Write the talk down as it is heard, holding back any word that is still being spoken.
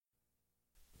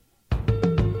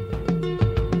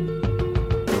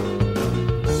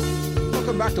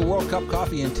back to World Cup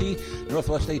Coffee and Tea,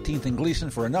 Northwest 18th and Gleason,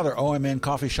 for another OMN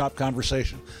Coffee Shop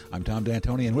Conversation. I'm Tom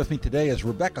D'Antoni, and with me today is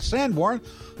Rebecca Sanborn,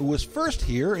 who was first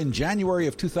here in January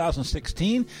of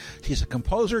 2016. She's a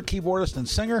composer, keyboardist, and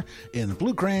singer in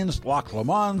Blue Cranes, Loch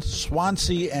Lomond,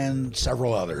 Swansea, and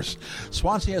several others.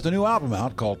 Swansea has a new album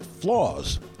out called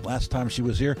Flaws. Last time she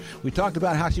was here, we talked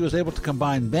about how she was able to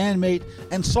combine bandmate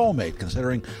and soulmate,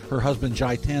 considering her husband,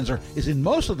 Jai Tanzer, is in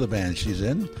most of the bands she's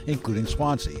in, including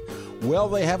Swansea. Well,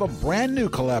 they have a brand new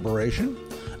collaboration,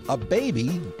 a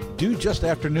baby due just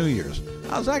after New Year's.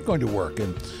 How's that going to work?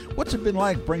 And what's it been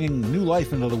like bringing new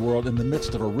life into the world in the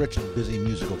midst of a rich and busy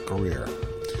musical career?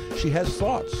 She has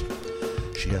thoughts.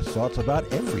 She has thoughts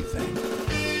about everything.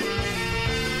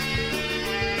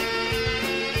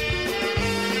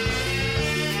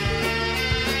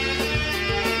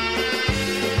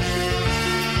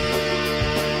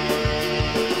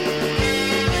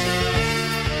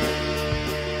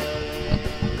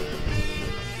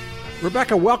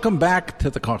 Rebecca, welcome back to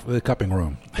the cupping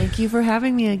room. Thank you for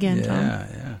having me again, Tom.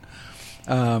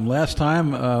 Yeah. Last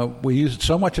time we used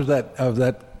so much of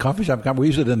that coffee shop. We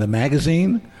used it in the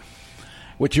magazine,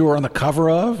 which you were on the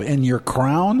cover of in your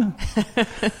crown.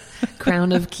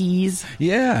 Crown of keys.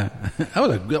 Yeah,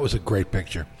 that was a great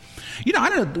picture. You know, I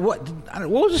don't know what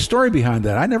was the story behind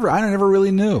that. I never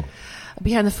really knew.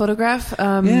 Behind the photograph.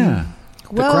 The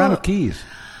Crown of Keys.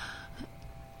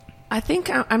 I think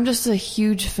I'm just a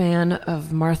huge fan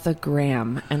of Martha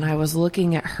Graham, and I was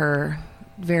looking at her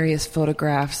various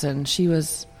photographs, and she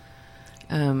was,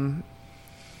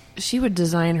 she would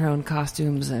design her own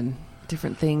costumes and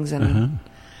different things, and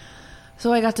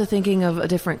so I got to thinking of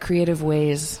different creative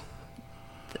ways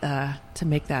to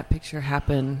make that picture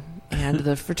happen, and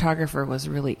the photographer was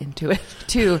really into it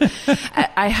too.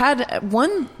 I had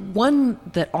one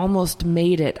that almost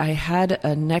made it. I had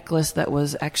a necklace that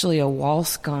was actually a wall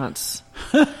sconce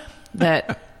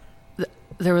that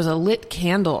there was a lit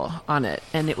candle on it,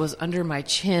 and it was under my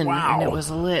chin. Wow. And it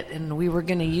was lit, and we were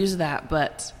going to use that,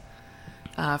 but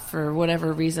for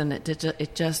whatever reason,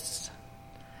 it just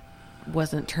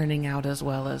wasn't turning out as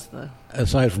well as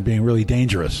aside from being really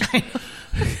dangerous.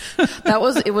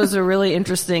 It was a really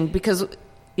interesting, because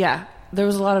there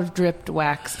was a lot of dripped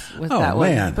wax with that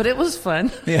one, but it was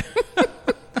fun. Yeah.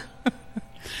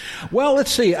 Well,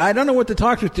 let's see. I don't know what to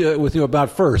talk with you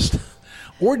about first.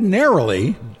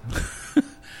 Ordinarily,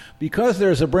 because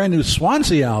there's a brand new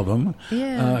Swansea album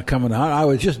coming out, I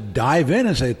would just dive in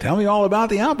and say, tell me all about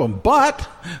the album. But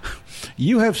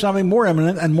you have something more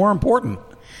eminent and more important.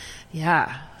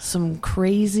 Yeah, some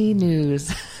crazy news.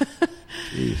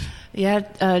 Jeez. Yeah,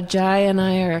 Jai and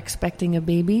I are expecting a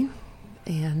baby,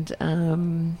 and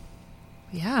I'm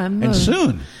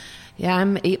soon. Yeah,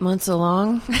 I'm 8 months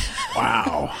along.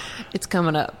 Wow. It's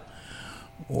coming up.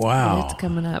 Wow. It's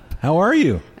coming up. How are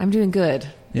you? I'm doing good.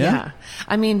 Yeah?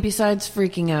 I mean, besides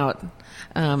freaking out,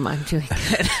 I'm doing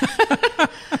good.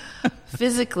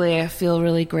 Physically, I feel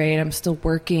really great. I'm still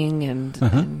working and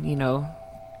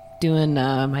doing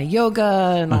my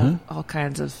yoga and all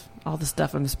kinds of all the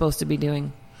stuff I'm supposed to be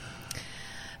doing.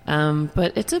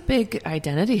 But it's a big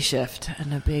identity shift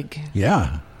and a big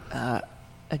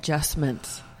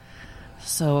adjustment.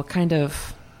 So kind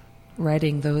of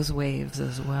riding those waves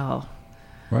as well.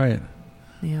 Right.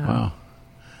 Yeah. Wow.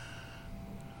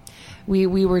 We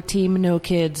were team no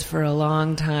kids for a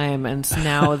long time, and so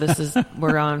now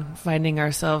we're finding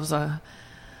ourselves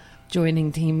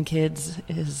joining team kids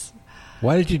is.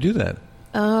 Why did you do that?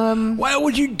 Why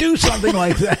would you do something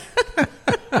like that?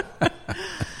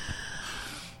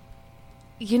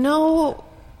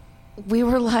 We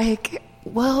were like,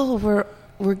 well,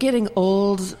 we're getting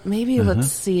old. Maybe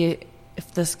let's see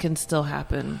if this can still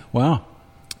happen. Wow.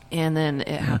 And then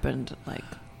it happened like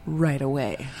right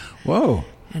away. Whoa.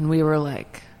 And we were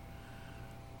like,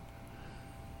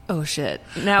 oh shit.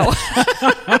 Now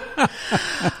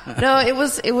no, it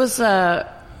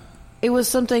was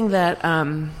something that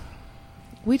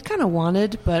we'd kind of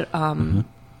wanted, but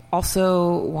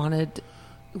also wanted.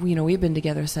 We've been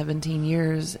together 17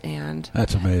 years, and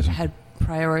that's amazing. Had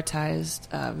prioritized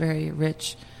a very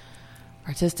rich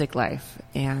artistic life,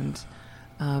 and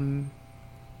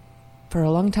for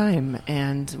a long time,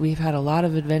 and we've had a lot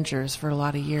of adventures for a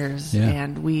lot of years,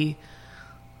 and we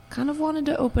kind of wanted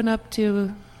to open up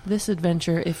to this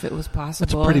adventure if it was possible.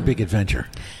 That's a pretty big adventure.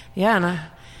 Yeah,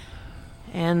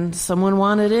 and someone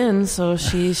wanted in, so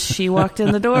she walked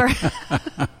in the door.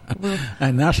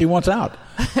 And now she wants out.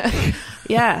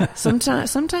 Yeah,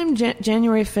 sometime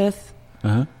January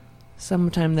 5th,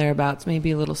 sometime thereabouts,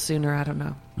 maybe a little sooner, I don't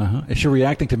know. Is she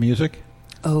reacting to music?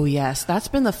 Oh, yes. That's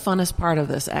been the funnest part of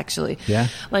this, actually. Yeah?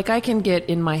 Like, I can get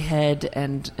in my head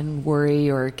and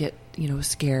worry or get,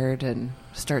 scared and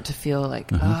start to feel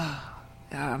like,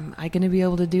 am I going to be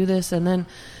able to do this? And then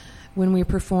when we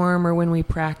perform or when we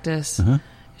practice,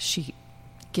 she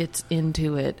gets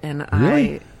into it, and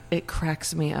Really? it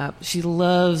cracks me up. She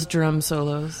loves drum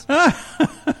solos.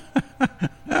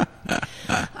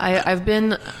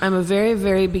 I'm a very,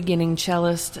 very beginning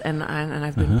cellist, and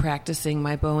I've been practicing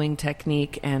my bowing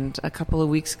technique. And a couple of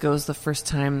weeks ago was the first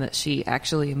time that she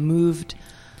actually moved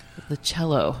the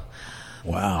cello.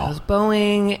 Wow. I was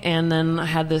bowing, and then I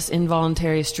had this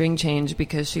involuntary string change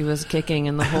because she was kicking,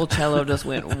 and the whole cello just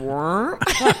went. Whir.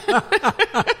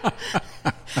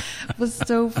 It was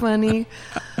so funny.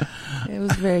 It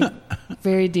was very,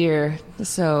 very dear.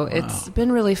 So it's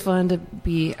been really fun to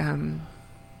be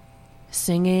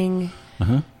singing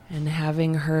and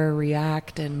having her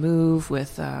react and move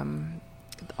with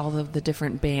all of the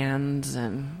different bands,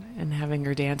 and having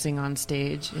her dancing on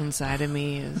stage inside of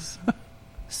me is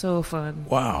so fun.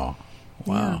 Wow.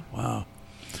 Yeah. Wow.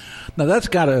 Now, that's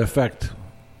got to affect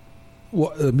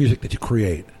the music that you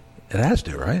create. It has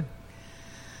to, right?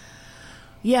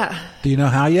 Yeah. Do you know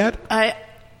how yet? I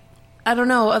don't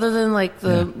know, other than like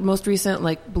the most recent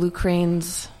like Blue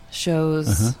Cranes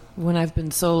shows. When I've been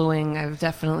soloing, I've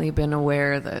definitely been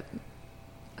aware that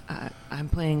I'm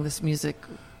playing this music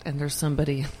and there's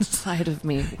somebody inside of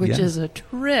me, which is a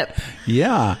trip.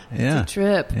 Yeah. It's a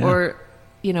trip. Yeah. Or,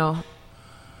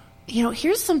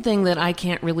 here's something that I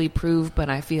can't really prove, but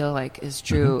I feel like is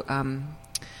true.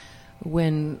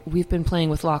 When we've been playing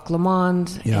with Loch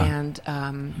Lomond, and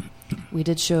we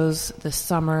did shows this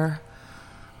summer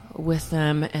with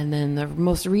them, and then the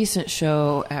most recent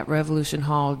show at Revolution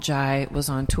Hall, Jai was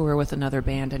on tour with another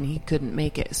band, and he couldn't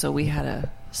make it, so we had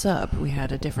a sub. We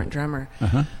had a different drummer.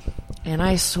 And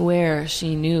I swear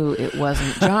she knew it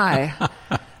wasn't Jai.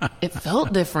 It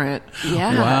felt different.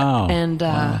 Yeah. Wow. And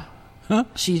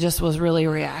she just was really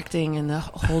reacting in a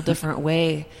whole different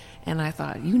way. And I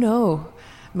thought,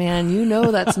 man,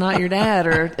 that's not your dad,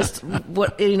 or it's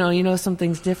what,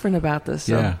 something's different about this.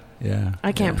 So yeah.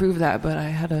 I can't prove that, but I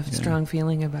had a strong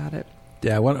feeling about it.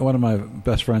 Yeah, one of my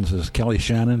best friends is Kelly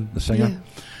Shannon, the singer. Yeah.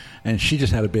 And she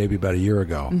just had a baby about a year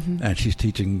ago, and she's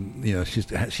teaching.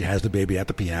 She has the baby at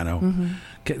the piano.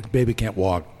 The baby can't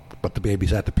walk, but the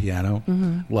baby's at the piano,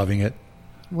 loving it,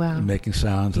 Wow, and making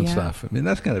sounds and stuff. I mean,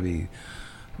 that's got to be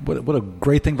what a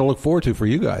great thing to look forward to for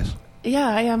you guys. Yeah,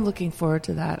 I am looking forward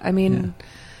to that. I mean,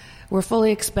 we're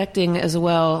fully expecting as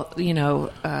well,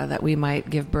 that we might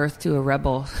give birth to a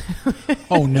rebel.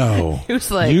 Oh no! Who's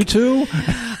like, you two?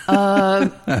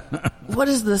 What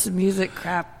is this music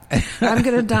crap? I'm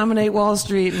going to dominate Wall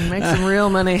Street and make some real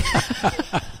money.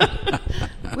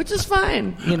 Which is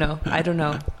fine. I don't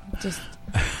know. Just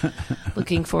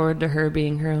looking forward to her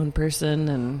being her own person,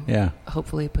 and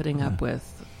hopefully putting up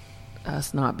with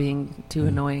us not being too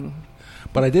annoying.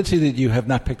 But I did see that you have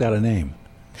not picked out a name.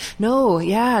 No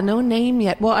name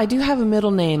yet. Well, I do have a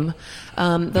middle name.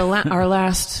 Our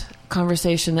last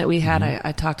conversation that we had,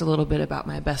 I talked a little bit about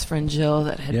my best friend Jill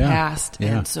that had passed,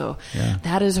 and so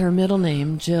that is her middle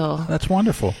name, Jill. That's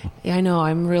wonderful. Yeah, I know.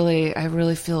 I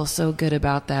really feel so good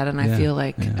about that, and I feel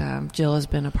like Jill has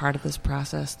been a part of this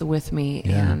process with me.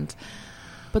 Yeah.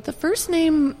 But the first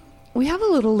name, we have a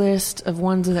little list of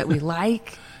ones that we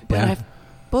like, but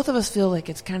both of us feel like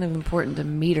it's kind of important to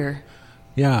meet her.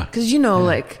 Yeah. Because,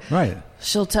 right.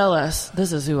 She'll tell us,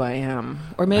 this is who I am.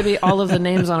 Or maybe all of the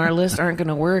names on our list aren't going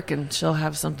to work, and she'll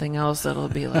have something else that'll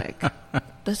be like,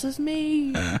 this is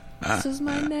me. This is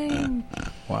my name.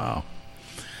 Wow.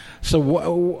 So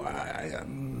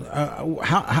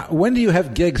when do you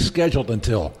have gigs scheduled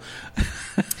until?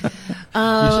 You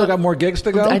still got more gigs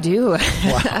to go? I do. Wow.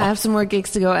 I have some more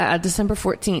gigs to go December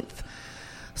 14th.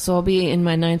 So I'll be in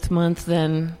my 9th month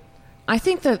then. I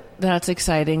think that's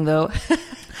exciting, though.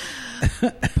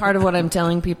 Part of what I'm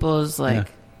telling people is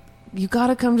you got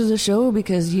to come to the show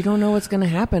because you don't know what's going to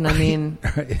happen. I mean,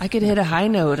 I could hit a high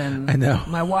note and I know.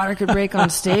 My water could break on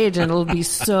stage and it'll be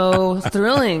so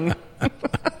thrilling.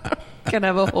 Can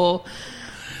have a whole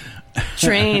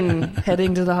train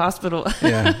heading to the hospital.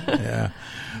 Yeah.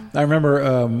 I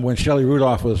remember when Shelley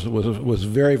Rudolph was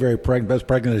very, very pregnant, as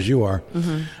pregnant as you are.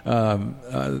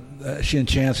 She and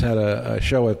Chance had a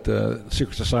show at the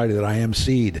Secret Society that I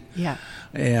emceed. Yeah.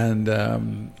 And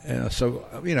so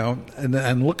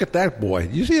and look at that boy.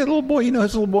 You see that little boy? You know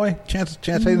his little boy, Chance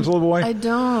Hayden's little boy. I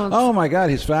don't. Oh my God,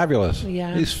 he's fabulous.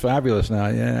 Yeah. He's fabulous now.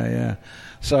 Yeah.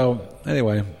 So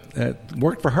anyway, it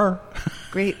worked for her.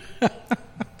 Great.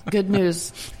 Good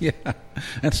news. Yeah.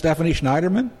 And Stephanie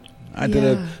Schneiderman. I did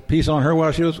a piece on her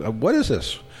while she was. What is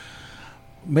this?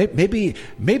 maybe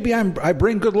I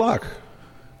bring good luck.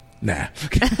 Nah.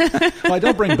 Well, I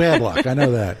don't bring bad luck. I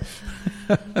know that.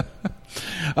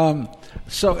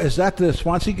 So is that the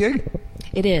Swansea gig?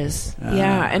 It is.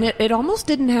 Yeah, and it almost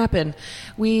didn't happen.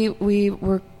 We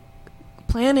were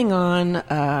planning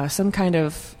on some kind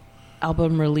of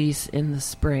album release in the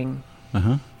spring.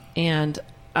 Uh-huh. And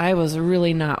I was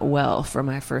really not well for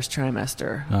my first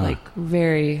trimester, like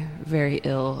very, very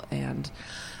ill. And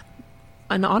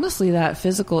honestly, that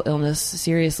physical illness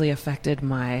seriously affected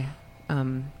my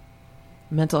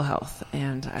mental health.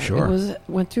 And I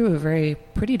went through a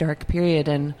pretty dark period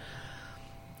and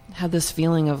had this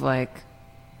feeling of like,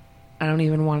 I don't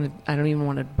even want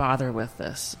to bother with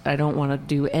this. I don't want to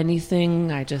do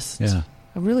anything. I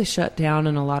really shut down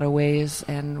in a lot of ways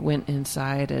and went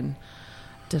inside and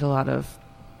did a lot of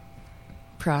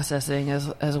processing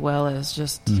as well as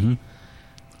just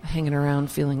hanging around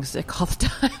feeling sick all the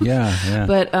time. Yeah.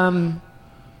 But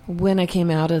when I came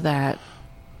out of that,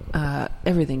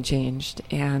 everything changed,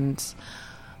 and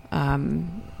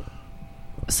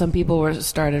some people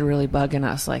started really bugging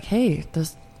us, like, "Hey,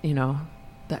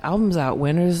 the album's out.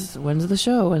 When's the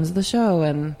show?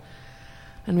 And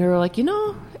we were like,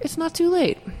 it's not too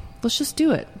late. Let's just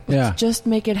do it. Let's just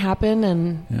make it happen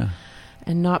and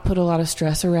not put a lot of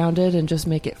stress around it, and just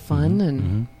make it fun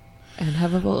and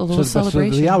have a little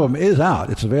celebration." So the album is out.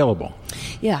 It's available.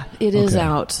 Yeah, it is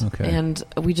out. Okay. And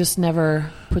we just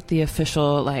never put the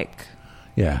official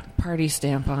party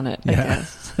stamp on it, I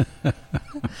guess.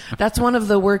 That's one of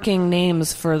the working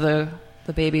names for the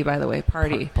baby, by the way.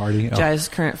 Party. Party. Oh. Jai's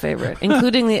current favorite,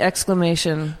 including the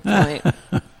exclamation point.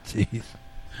 Jeez.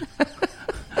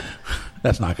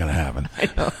 That's not going to happen. I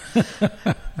know.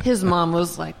 His mom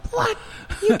was like, "What?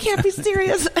 You can't be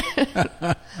serious."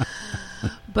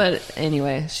 But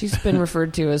anyway, she's been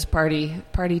referred to as Party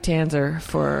Tanzer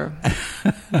for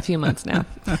a few months now.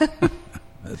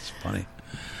 That's funny.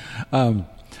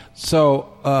 So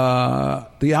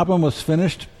the album was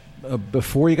finished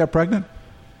before you got pregnant?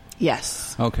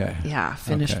 Yes. Okay. Yeah,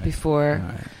 finished before.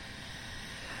 Right.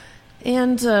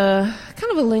 And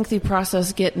kind of a lengthy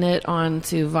process getting it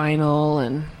onto vinyl,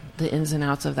 and the ins and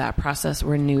outs of that process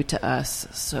were new to us.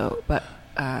 So, but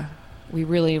we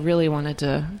really, really wanted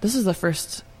to. This is the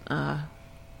first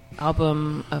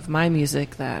album of my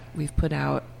music that we've put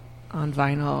out on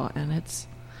vinyl, and it's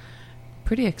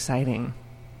pretty exciting.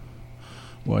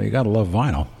 Well, you got to love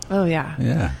vinyl. Oh, yeah.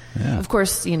 Yeah. Of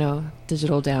course, digital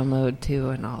download, too,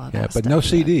 and all of that stuff. But no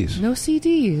CDs. No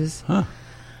CDs. Huh.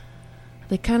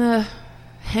 They kind of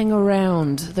hang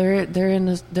around. They're in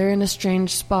a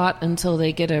strange spot until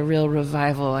they get a real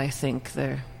revival, I think.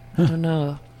 I don't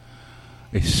know.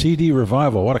 A CD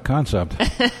revival. What a concept.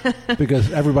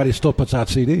 Because everybody still puts out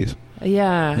CDs.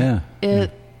 Yeah.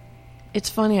 It's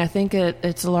funny. I think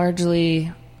it's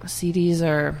largely CDs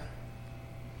are...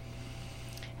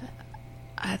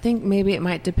 I think maybe it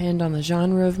might depend on the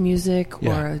genre of music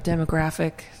or a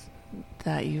demographic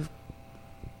that you've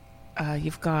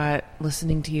got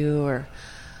listening to you, or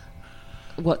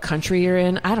what country you're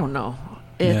in. I don't know.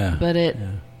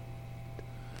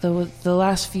 The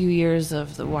last few years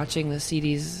of watching the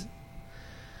CDs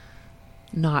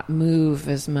not move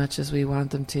as much as we want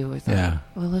them to, we thought,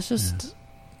 well, let's just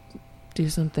do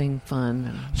something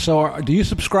fun. So, do you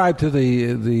subscribe to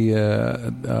the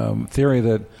theory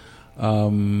that vinyl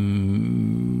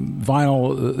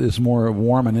is more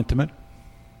warm and intimate?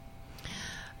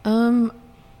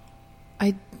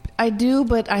 I do,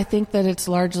 but I think that it's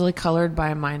largely colored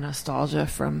by my nostalgia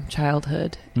from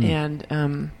childhood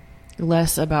and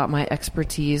less about my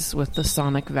expertise with the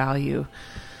sonic value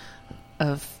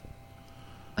of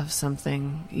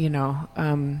something,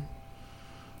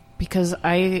 because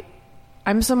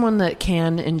I'm someone that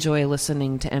can enjoy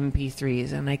listening to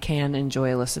MP3s, and I can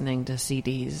enjoy listening to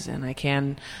CDs, and I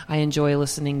enjoy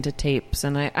listening to tapes,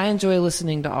 and I enjoy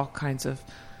listening to all kinds of,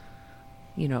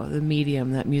 the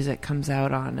medium that music comes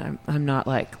out on. I'm not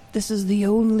like, this is the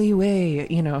only way,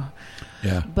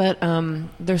 Yeah. But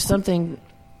there's something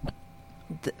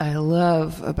that I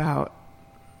love about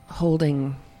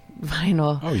holding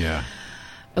vinyl. Oh, yeah.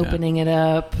 Opening it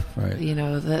up, right.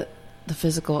 The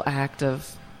physical act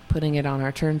of putting it on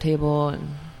our turntable and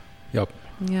Yep.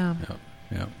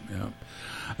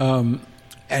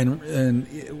 And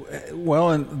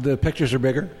the pictures are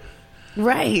bigger.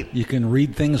 Right. You can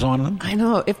read things on them. I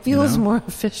know. It feels more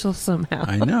official somehow.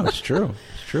 I know. It's true.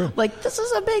 Like, this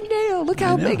is a big deal. Look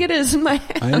how big it is in my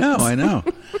hands. I know.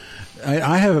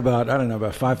 I have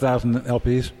about 5,000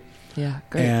 LPs. Yeah,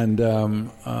 great. And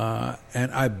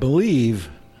I believe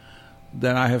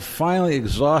that I have finally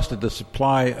exhausted the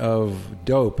supply of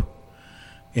dope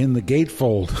in the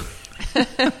gatefold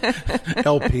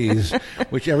LPs,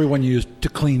 which everyone used to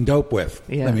clean dope with.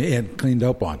 Yeah. I mean, and clean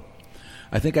dope on.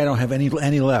 I think I don't have any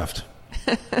left.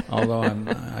 Although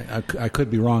I could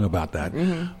be wrong about that.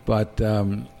 Mm-hmm. But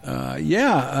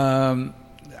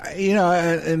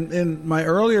in my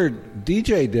earlier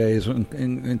DJ days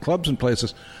in clubs and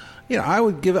places, I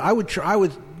would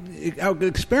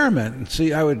experiment and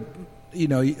see. I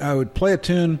would play a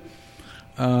tune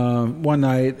one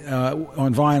night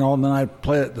on vinyl, and then I'd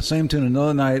play the same tune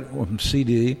another night on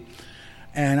CD.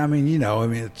 And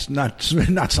it's not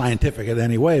scientific in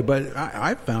any way, but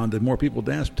I found that more people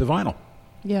dance to vinyl.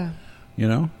 Yeah.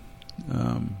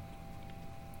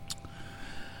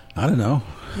 I don't know.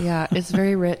 Yeah, it's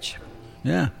very rich.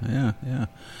 Yeah.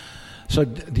 So,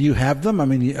 do you have them? I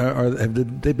mean,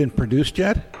 have they been produced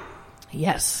yet?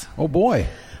 Yes. Oh boy.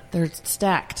 They're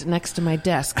stacked next to my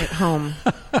desk at home.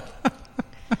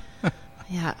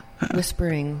 Yeah,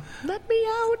 whispering, "Let me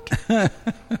out."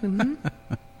 Mm-hmm.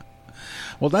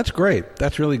 Well, that's great.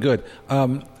 That's really good.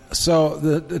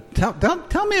 So,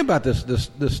 tell me about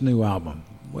this new album.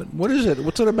 What is it?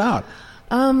 What's it about?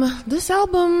 This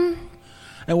album.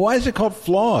 And why is it called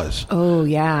Flaws? Oh,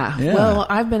 yeah. Well,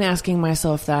 I've been asking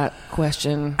myself that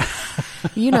question.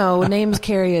 Names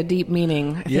carry a deep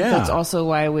meaning. I think that's also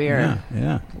why we are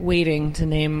waiting to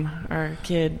name our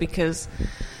kid, because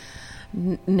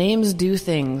names do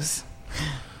things.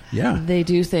 Yeah. They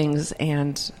do things,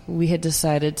 and we had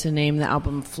decided to name the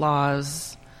album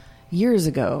Flaws years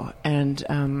ago, and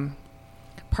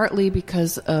partly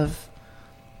because of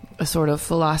a sort of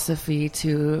philosophy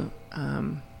to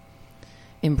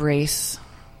embrace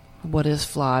what is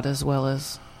flawed as well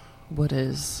as what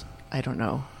is, I don't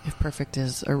know if perfect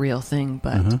is a real thing,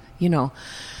 but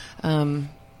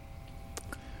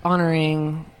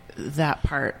honoring that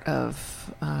part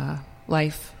of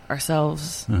life,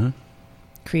 ourselves,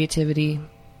 creativity,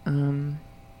 the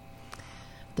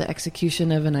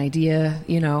execution of an idea,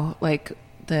 like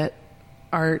that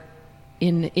art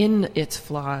in its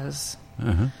flaws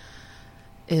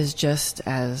is just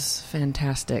as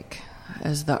fantastic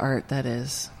as the art that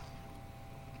is.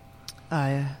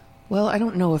 Well, I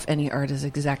don't know if any art is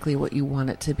exactly what you want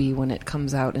it to be when it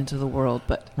comes out into the world,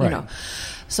 but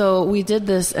So we did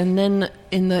this, and then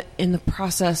in the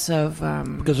process of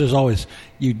because there's always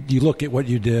you look at what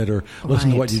you did or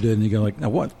listen to what you did, and you go like, "Now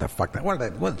what the fuck?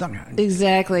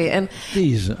 Exactly." And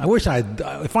geez, I wish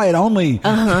if I had only.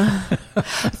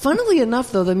 Funnily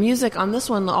enough, though, the music on this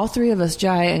one, all three of us,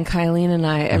 Jai and Kylene and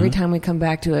I, every time we come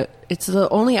back to it, it's the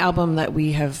only album that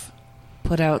we have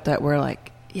put out that we're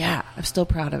like, yeah, I'm still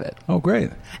proud of it. Oh,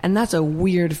 great. And that's a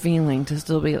weird feeling to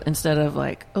still be, instead of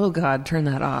like, oh God, turn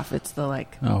that off. It's the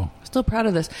like, still proud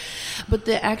of this. But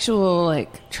the actual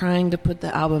like trying to put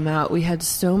the album out, we had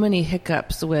so many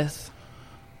hiccups with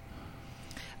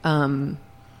the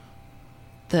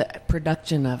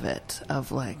production of it,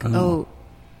 of like,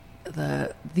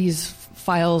 these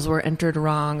files were entered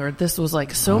wrong, or this was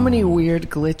like so many weird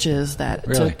glitches that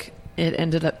it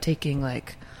ended up taking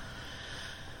like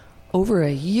over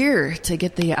a year to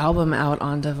get the album out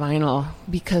onto vinyl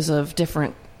because of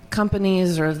different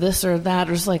companies or this or that.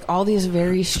 There's like all these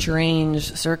very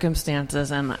strange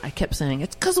circumstances, and I kept saying,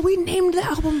 it's because we named the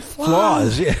album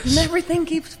Flaws. Yes. And everything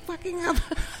keeps fucking up.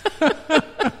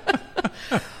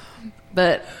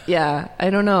 But yeah, I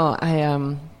don't know.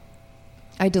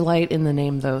 I delight in the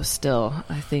name though still.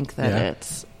 I think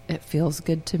that it feels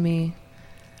good to me.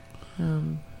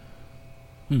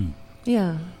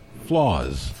 Yeah.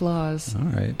 Flaws. All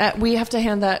right. We have to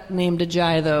hand that name to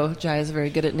Jai, though. Jai is very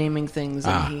good at naming things,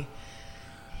 and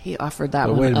he offered that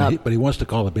one up. But he wants to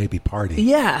call it Baby Party.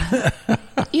 Yeah.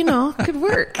 Could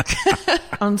work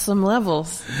on some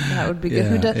levels. That would be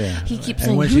good. He keeps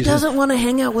saying, who doesn't want to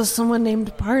hang out with someone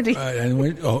named Party?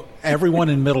 Everyone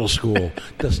in middle school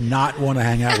does not want to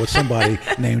hang out with somebody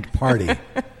named Party.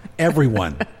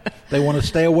 Everyone. They want to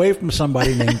stay away from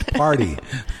somebody named Party.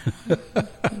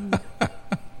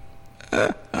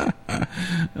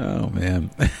 Oh man.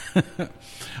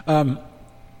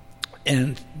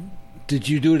 And did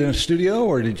you do it in a studio,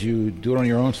 or did you do it on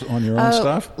your own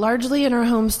stuff? Largely in our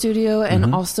home studio,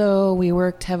 and also we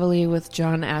worked heavily with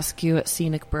John Askew at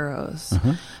Scenic Burrows.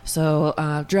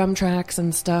 So drum tracks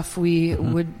and stuff, we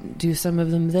would do some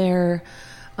of them there.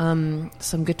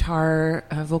 Some guitar,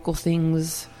 vocal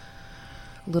things,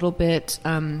 a little bit.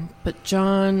 But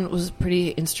John was pretty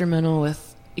instrumental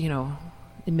with,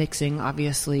 mixing,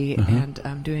 obviously,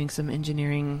 and doing some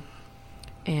engineering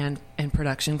and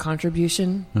production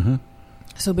contribution.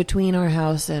 So between our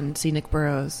house and Scenic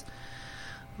Burrows,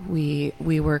 we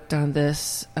worked on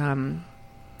this.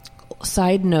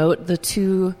 Side note, the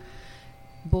two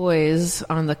boys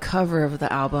on the cover of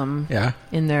the album. Yeah.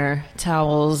 In their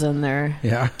towels and their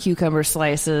cucumber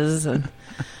slices, and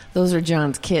those are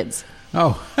John's kids.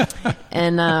 Oh.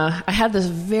 And I had this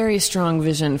very strong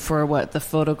vision for what the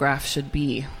photograph should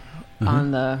be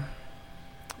on the...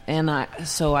 And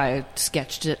so I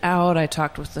sketched it out. I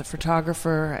talked with the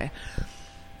photographer.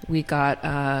 We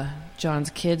got John's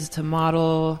kids to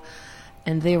model,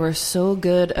 and they were so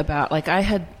good about... Like, I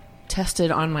had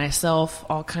tested on myself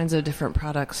all kinds of different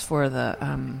products for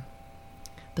the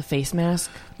face mask.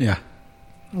 Yeah.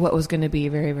 What was going to be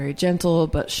very, very gentle,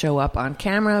 but show up on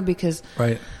camera, because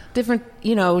right.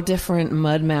 different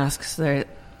mud masks that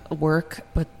work,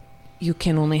 but you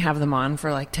can only have them on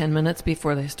for like 10 minutes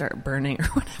before they start burning or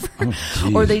whatever.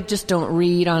 Oh, or they just don't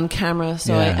read on camera.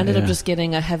 So I ended up just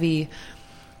getting a heavy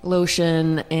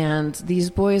lotion, and these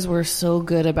boys were so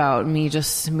good about me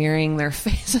just smearing their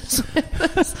faces with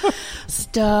this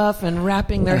stuff and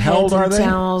wrapping their heads in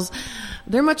towels.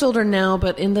 They're much older now,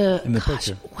 but in the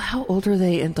picture. How old are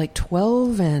they? In like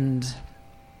 12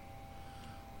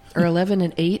 or 11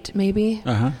 and 8 maybe.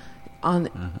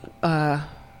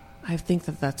 I think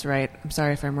that's right. I'm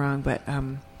sorry if I'm wrong, but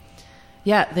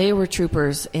they were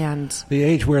troopers. And the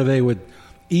age where they would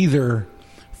either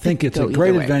think it's a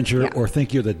great adventure or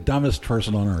think you're the dumbest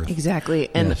person on earth. Exactly.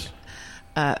 And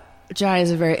Jai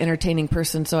is a very entertaining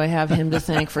person, so I have him to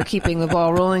thank for keeping the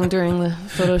ball rolling during the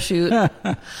photo shoot.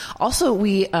 Also,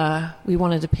 we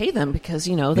wanted to pay them because,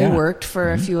 they worked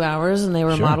for a few hours and they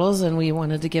were models, and we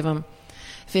wanted to give them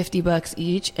 $50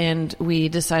 each, and we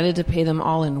decided to pay them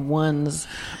all in ones.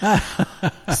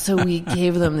 So we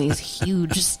gave them these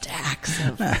huge stacks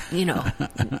of,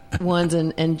 ones,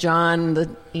 and John,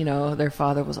 their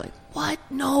father was like, "What?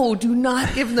 No, do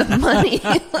not give them money.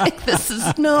 Like, this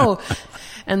is no."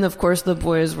 And of course the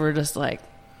boys were just like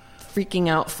freaking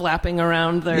out, flapping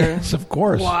around their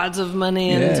wads of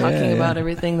money and talking about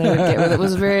everything they would get with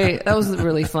it. That was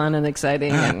really fun and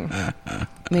exciting, and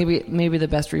maybe the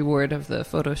best reward of the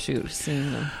photo shoot,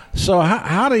 seeing them. So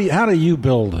how do you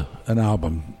build an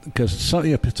album? Because some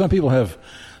people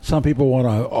want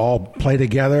to all play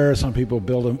together. Some people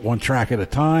build one track at a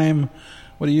time.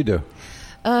 What do you do?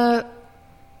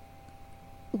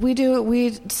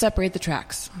 We separate the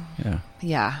tracks.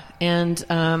 Yeah.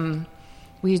 And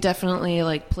we definitely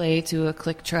like play to a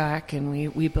click track, and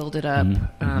we build it up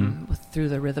through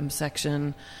the rhythm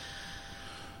section.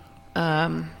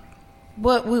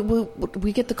 But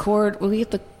we get the chord, we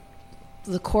get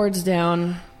the chords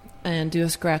down and do a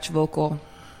scratch vocal,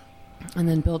 and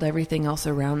then build everything else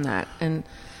around that. And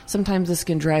sometimes this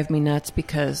can drive me nuts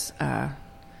because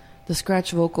the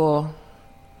scratch vocal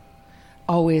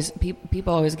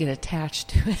people always get attached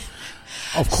to it.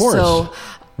 Of course.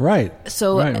 Right.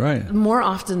 More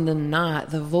often than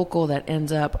not, the vocal that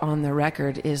ends up on the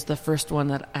record is the first one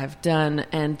that I've done,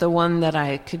 and the one that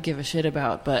I could give a shit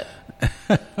about. But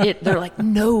they're like,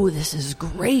 "No, this is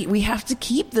great. We have to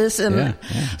keep this." And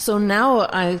so now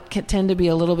I tend to be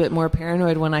a little bit more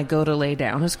paranoid when I go to lay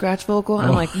down a scratch vocal.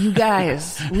 I'm like, "You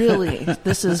guys, really?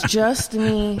 This is just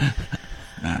me.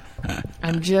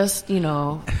 I'm just,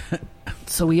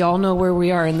 so we all know where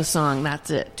we are in the song. That's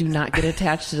it. Do not get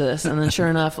attached to this." And then sure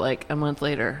enough, like a month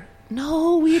later,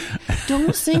 "No, we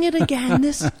don't sing it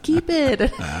again. Keep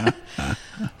it."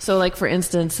 So like, for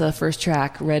instance, the first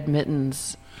track, Red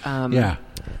Mittens. That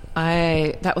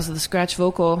was the scratch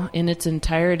vocal in its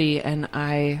entirety. And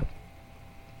I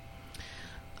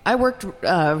worked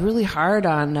really hard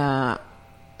on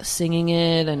singing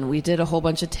it, and we did a whole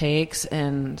bunch of takes,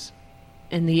 and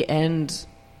in the end,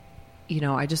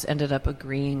 I just ended up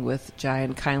agreeing with Jai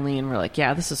and Kylie, and we're like,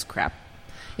 "Yeah, this is crap.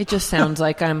 It just sounds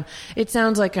like I'm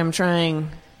trying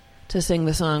to sing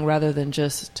the song rather than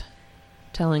just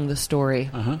telling the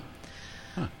story."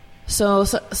 So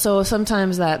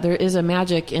sometimes that there is a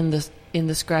magic in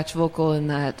the scratch vocal, in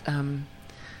that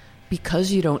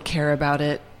because you don't care about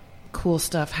it, cool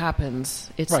stuff happens.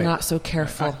 It's not so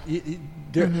careful.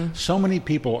 So many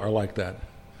people are like that.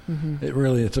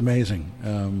 It's amazing.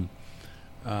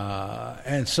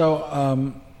 And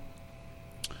so,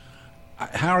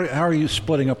 how are you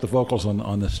splitting up the vocals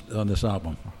on this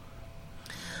album?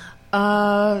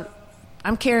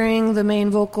 I'm carrying the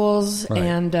main vocals,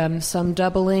 and some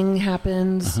doubling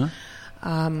happens.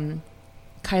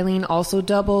 Kylene also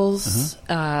doubles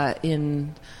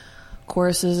in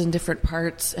choruses and different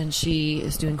parts, and she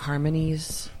is doing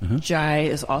harmonies. Jai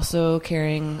is also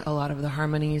carrying a lot of the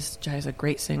harmonies. Jai is a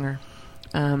great singer,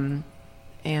 and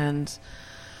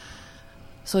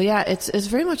so it's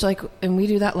very much like, and we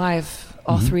do that live.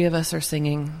 All three of us are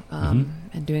singing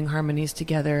and doing harmonies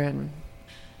together, and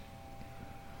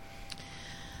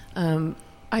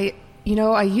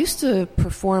I used to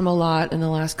perform a lot in the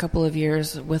last couple of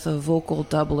years with a vocal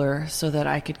doubler so that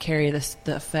I could carry the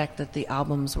effect that the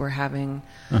albums were having.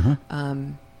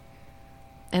 And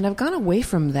I've gone away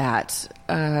from that.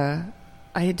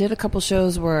 I did a couple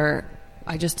shows where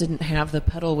I just didn't have the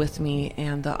pedal with me,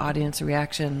 and the audience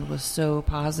reaction was so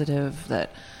positive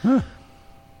that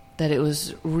it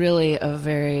was really a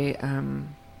very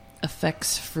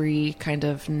effects-free kind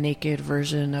of naked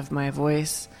version of my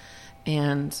voice.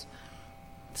 And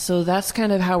so that's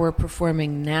kind of how we're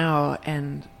performing now,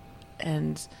 and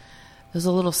it was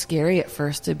a little scary at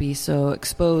first to be so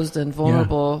exposed and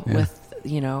vulnerable with,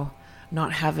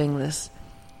 not having this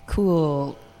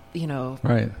cool,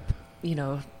 right.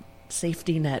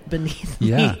 Safety net beneath me.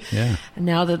 Yeah. And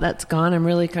now that that's gone, I'm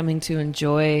really coming to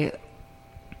enjoy.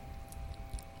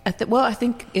 I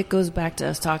think it goes back to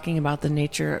us talking about the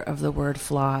nature of the word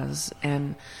flaws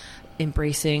and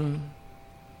embracing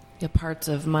the parts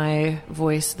of my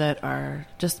voice that are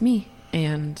just me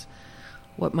and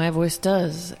what my voice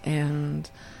does,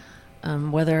 and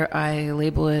whether I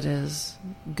label it as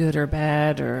good or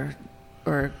bad or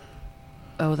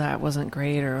oh, that wasn't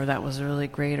great, or that was really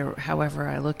great, or however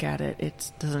I look at it,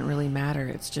 it doesn't really matter.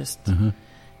 It's just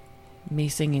me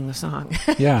singing the song.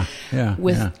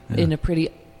 In a pretty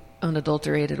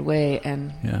unadulterated way.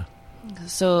 And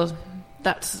so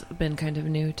that's been kind of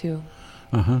new too.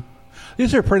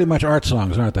 These are pretty much art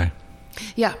songs, aren't they?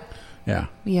 Yeah.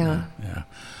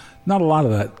 Not a lot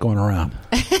of that going around.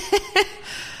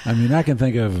 I mean, I can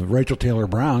think of Rachel Taylor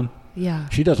Brown. Yeah,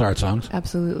 she does art songs.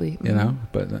 Absolutely,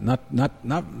 but not. I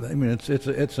mean, it's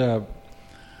a.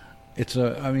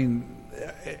 I mean,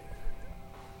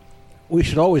 we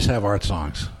should always have art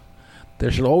songs. There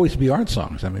should always be art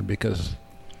songs. I mean, because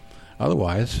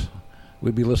otherwise,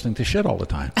 we'd be listening to shit all the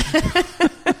time.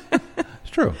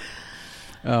 It's true.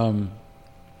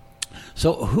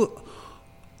 So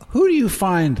who do you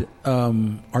find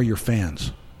are your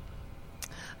fans?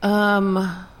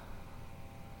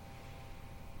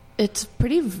 It's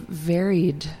pretty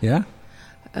varied. Yeah.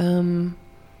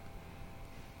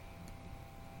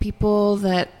 People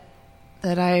that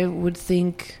I would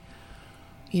think,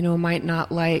 might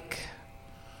not like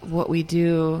what we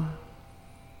do,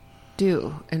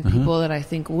 and people that I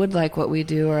think would like what we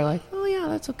do are like, oh yeah,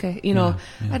 that's okay.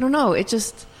 I don't know. It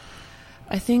just,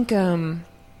 I think some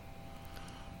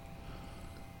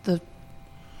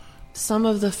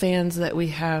of the fans that we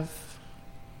have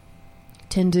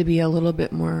tend to be a little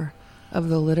bit more of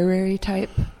the literary type.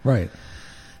 Right.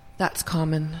 That's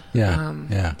common.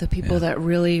 The people that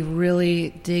really, really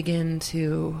dig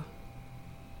into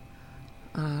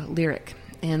lyric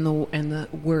and the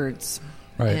words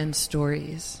and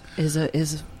stories is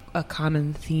a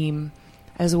common theme,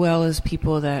 as well as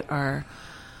people that are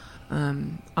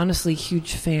honestly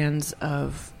huge fans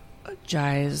of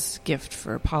Jai's gift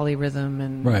for polyrhythm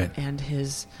and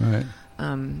his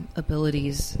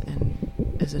abilities and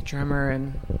as a drummer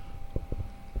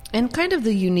and kind of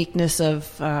the uniqueness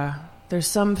of there's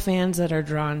some fans that are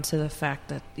drawn to the fact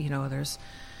that there's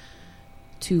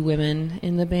two women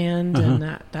in the band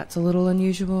and that's a little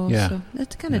unusual. So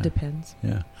it kind of depends.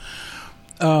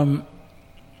 Who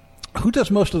does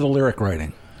most of the lyric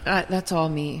writing? That's all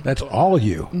me. That's all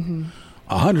you.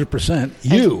 100%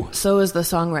 you. And so is the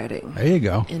songwriting. There you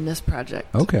go. In this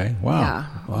project. Okay. Wow. Yeah.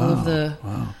 Wow.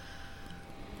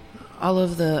 All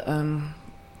of the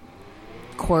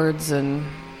chords and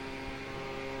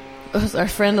was our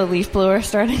friend the leaf blower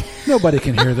starting? Nobody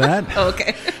can hear that.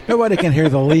 Okay. Nobody can hear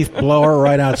the leaf blower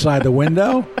right outside the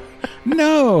window.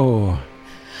 No.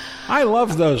 I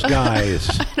love those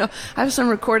guys. I know. I have some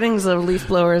recordings of leaf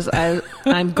blowers.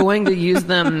 I'm going to use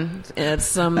them at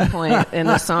some point in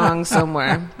a song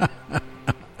somewhere.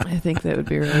 I think that would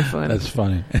be really fun. That's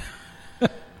funny.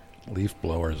 Leaf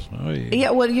blowers. Oh,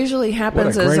 yeah, what usually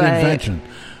happens is invention.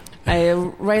 I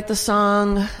write the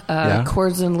song,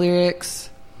 chords and lyrics.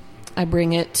 I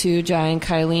bring it to Jai and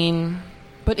Kylene,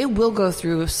 but it will go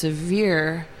through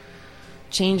severe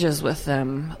changes with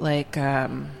them. Like,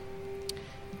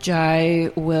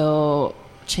 Jai will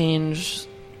change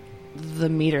the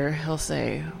meter. He'll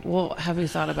say, well, have you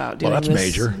thought about doing this? Well,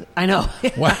 that's major. I know.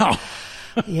 Wow.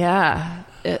 Yeah.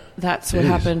 That's what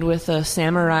happened with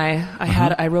Samurai.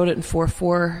 I wrote it in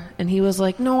 4/4, and he was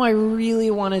like, no, I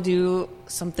really want to do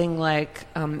something like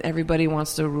Everybody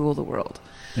Wants to Rule the World.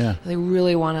 Yeah. They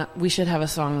really want to, we should have a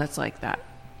song that's like that.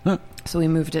 Huh. So we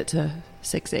moved it to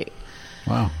 6/8.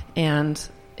 Wow. And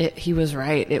he was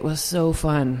right. It was so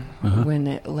fun when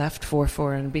it left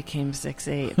 4/4 and became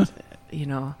 6/8,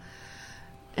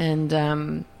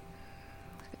 And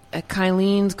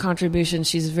Kylene's contribution,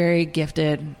 she's very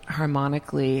gifted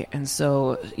harmonically, and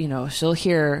so, she'll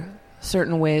hear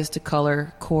certain ways to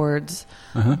color chords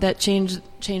that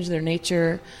change their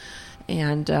nature,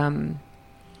 and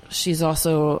she's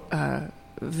also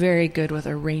very good with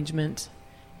arrangement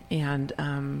and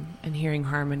hearing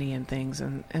harmony and things,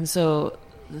 and so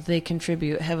they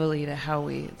contribute heavily to how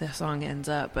the song ends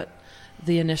up. But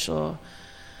the initial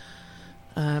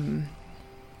form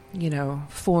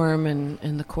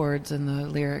and the chords and the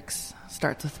lyrics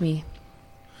starts with me.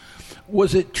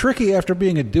 Was it tricky after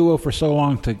being a duo for so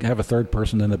long to have a third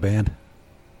person in the band?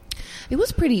 It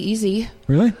was pretty easy.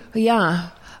 Really?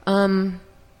 Yeah. And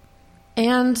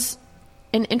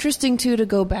interesting, too, to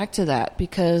go back to that,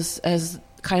 because as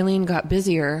Kylene got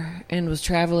busier and was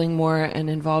traveling more and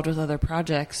involved with other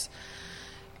projects,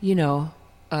 you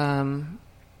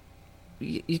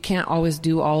can't always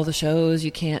do all the shows.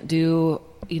 You can't do,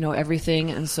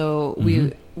 everything. And so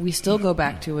we still go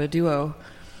back to a duo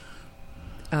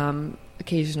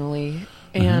occasionally.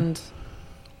 And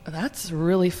that's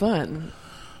really fun.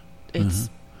 It's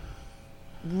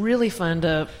really fun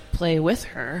to play with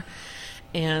her.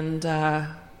 And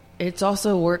it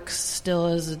also works still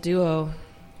as a duo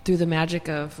through the magic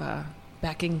of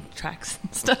backing tracks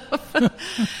and stuff.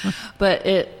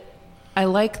 But I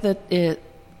like that the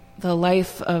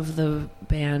life of the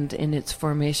band in its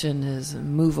formation is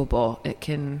movable. It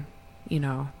can,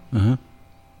 and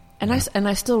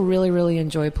I still really, really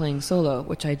enjoy playing solo,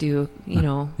 which I do,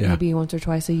 maybe once or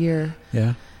twice a year.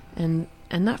 Yeah. And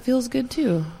that feels good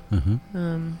too. To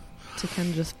kind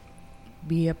of just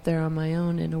be up there on my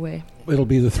own in a way. It'll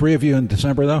be the three of you in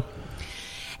December, though?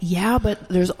 Yeah, but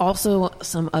there's also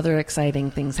some other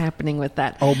exciting things happening with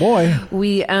that. Oh boy!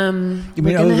 We you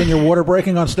mean other than your water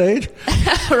breaking on stage?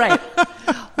 Right.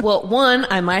 Well, one,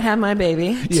 I might have my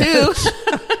baby. Yes.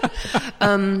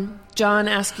 Two, John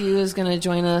Askew is going to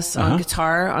join us on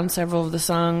guitar on several of the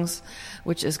songs,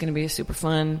 which is going to be super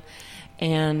fun.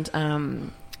 And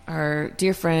our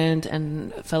dear friend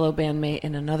and fellow bandmate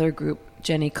in another group,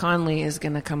 Jenny Conley, is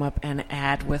going to come up and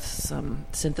add with some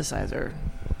synthesizer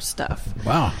stuff.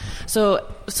 Wow. So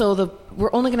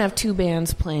we're only going to have two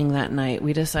bands playing that night.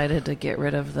 We decided to get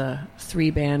rid of the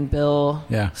 3-band bill,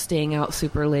 staying out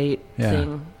super late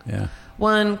thing. Yeah.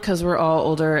 One, because we're all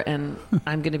older and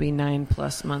I'm going to be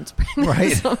 9+ months pregnant.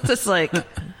 Right. So it's just like,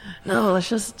 no, let's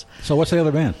just... So what's the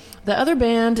other band? The other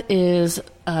band is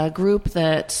a group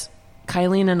that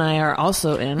Kylene and I are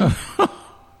also in.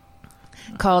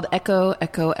 Called Echo,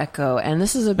 Echo, Echo. And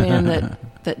this is a band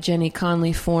that Jenny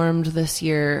Conley formed this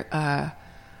year, kind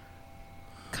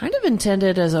of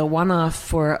intended as a one-off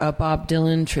for a Bob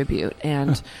Dylan tribute.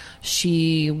 And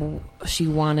she was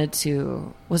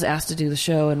asked to do the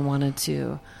show and wanted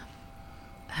to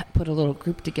put a little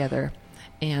group together.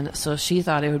 And so she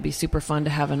thought it would be super fun to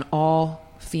have an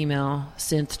all-female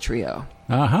synth trio.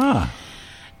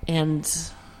 And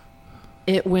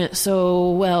it went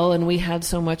so well, and we had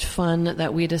so much fun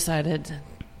that we decided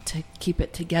to keep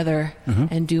it together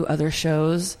and do other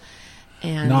shows.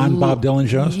 And non-Bob Dylan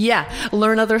shows? Yeah.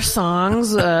 Learn other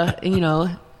songs. The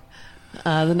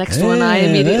next one I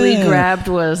immediately grabbed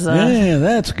was... yeah,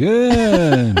 that's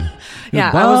good. Yeah,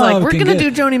 I was like, we're going to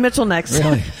do Joni Mitchell next.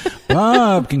 Really?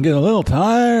 Bob can get a little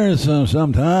tiresome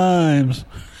sometimes.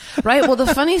 Right. Well,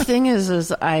 the funny thing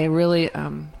is I really...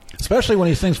 especially when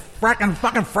he sings fucking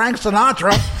Frank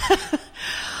Sinatra.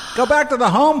 Go back to the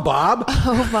home, Bob.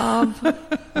 Oh, Bob.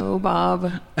 Oh,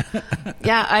 Bob.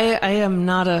 Yeah, I am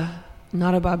not a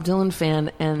Bob Dylan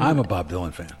fan, and I'm a Bob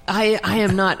Dylan fan. I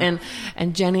am not. And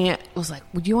Jenny was like,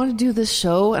 "Would you want to do this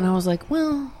show?" And I was like,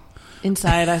 "Well."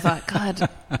 Inside, I thought, God,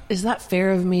 is that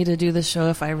fair of me to do this show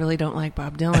if I really don't like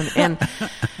Bob Dylan?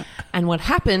 And what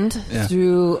happened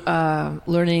through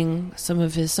learning some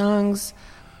of his songs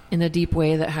in a deep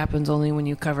way that happens only when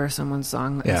you cover someone's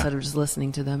song instead of just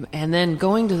listening to them. And then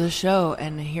going to the show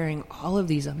and hearing all of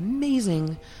these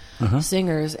amazing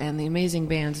singers and the amazing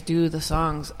bands do the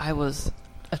songs, I was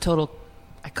a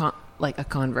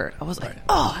convert. I was like,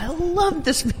 oh, I love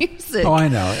this music. Oh, I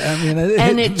know. I mean,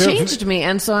 it changed me.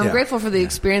 And so I'm grateful for the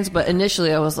experience. But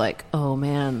initially I was like, oh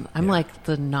man, I'm like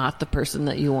not the person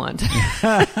that you want.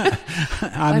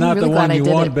 I'm not really the one you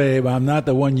want, babe. I'm not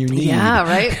the one you need. Yeah,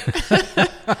 right?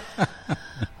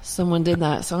 Someone did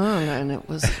that song and it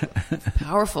was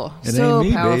powerful.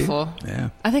 Powerful. Babe. Yeah.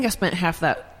 I think I spent half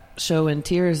that show in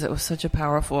tears. It was such a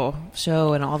powerful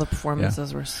show and all the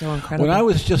performances were so incredible. When I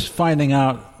was just finding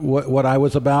out what I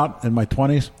was about in my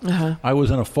 20s, I was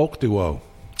in a folk duo.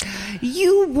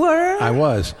 You were? I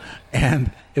was.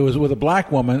 And it was with a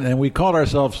black woman, and we called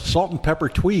ourselves Salt and Pepper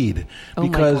Tweed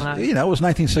because, it was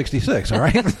 1966, all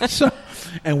right?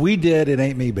 And we did It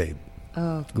Ain't Me, Babe.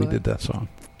 Oh, We good. did that song.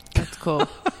 That's cool.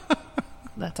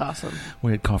 That's awesome.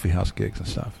 We had coffee house gigs and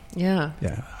stuff. Yeah.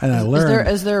 Yeah. And I learned...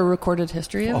 Is there a recorded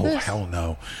history of Oh, this? hell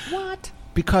no. What?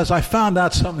 Because I found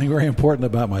out something very important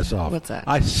about myself. What's that?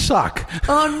 I suck.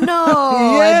 Oh, no.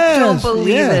 I don't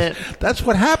believe it. That's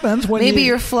what happens when Maybe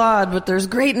you're flawed, but there's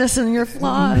greatness in your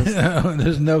flaws.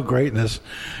 There's no greatness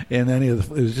in any of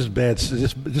the... It was just bad,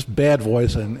 just bad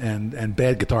voice and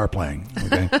bad guitar playing.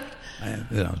 Okay?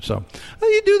 So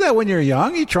you do that when you're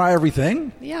young. You try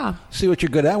everything. Yeah. See what you're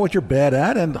good at, what you're bad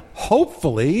at, and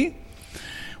hopefully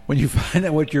when you find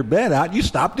out what you're bad at, you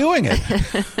stop doing it.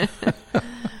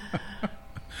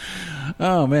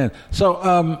 Oh, man.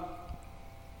 So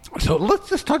let's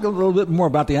just talk a little bit more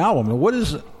about the album. What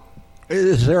is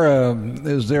there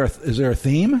a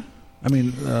theme? I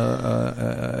mean,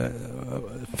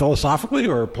 philosophically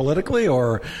or politically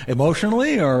or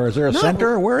emotionally, or is there a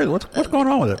center? What's going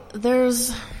on with it?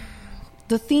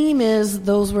 The theme is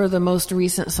those were the most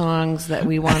recent songs that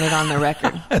we wanted on the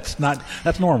record. That's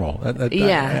normal.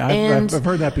 Yeah, I've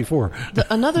heard that before.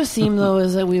 Another theme, though,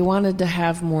 is that we wanted to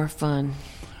have more fun.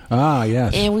 Ah,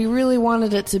 yes. And we really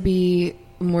wanted it to be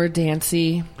more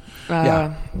dancey.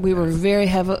 We were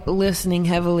very listening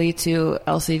heavily to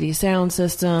LCD Sound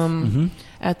System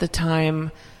at the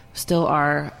time. Still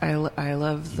are. I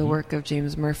love the work of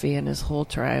James Murphy and his whole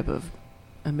tribe of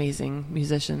amazing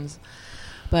musicians.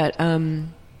 But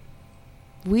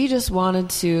we just wanted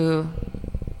to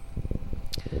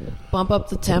bump up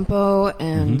the tempo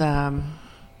and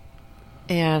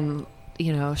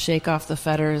shake off the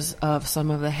fetters of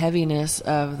some of the heaviness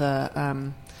of the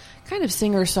kind of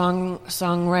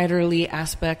singer-songwriterly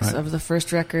aspects of the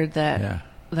first record that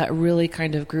really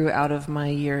kind of grew out of my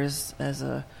years as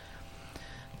a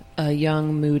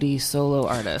young, moody solo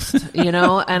artist, and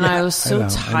I was so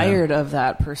tired of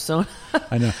that persona.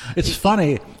 I know. It's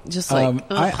funny. Just like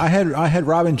I had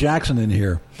Robin Jackson in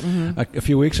here a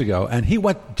few weeks ago, and he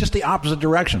went just the opposite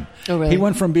direction. Oh, really? He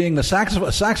went from being the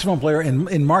saxophone player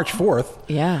in March 4th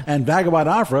and Vagabond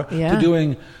Opera to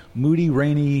doing moody,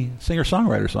 rainy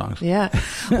singer-songwriter songs. Yeah.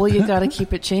 Well, you got to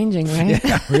keep it changing, right?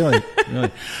 Yeah, really.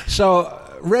 So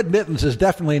Red Mittens is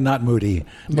definitely not moody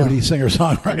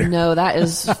singer-songwriter. No, that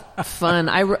is fun.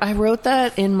 I wrote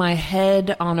that in my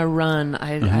head on a run.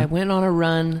 I went on a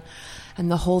run, and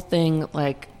the whole thing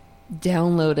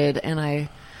downloaded, and I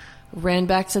ran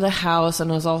back to the house,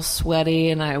 and I was all sweaty,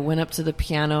 and I went up to the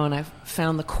piano, and I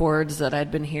found the chords that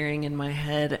I'd been hearing in my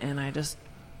head, and I just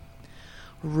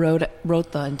wrote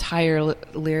the entire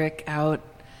lyric out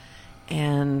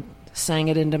and sang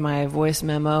it into my voice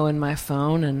memo in my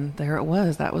phone, and there it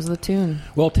was. That was the tune.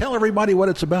 Well, tell everybody what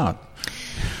it's about.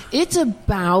 It's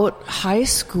about high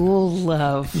school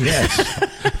love. Yes.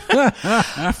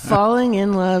 Falling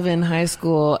in love in high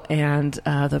school and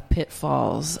the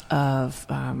pitfalls of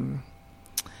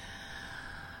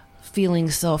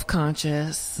feeling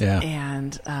self-conscious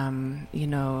and,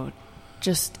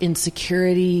 just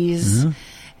insecurities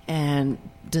and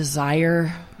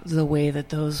desire, the way that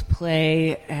those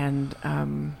play, and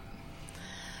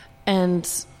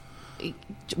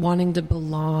wanting to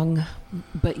belong,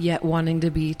 but yet wanting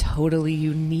to be totally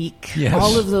unique. Yes.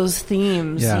 All of those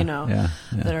themes, that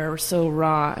are so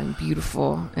raw and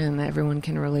beautiful, and everyone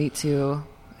can relate to,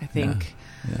 I think.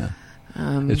 Yeah.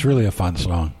 It's really a fun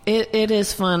song. It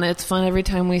is fun. It's fun every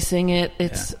time we sing it.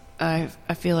 I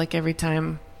feel like every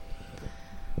time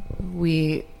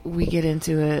we get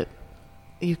into it,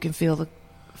 you can feel the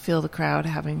crowd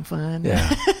having fun.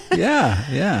 Yeah.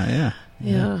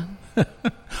 Yeah.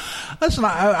 Listen,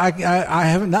 I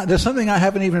haven't. There's something I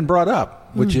haven't even brought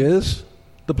up, which is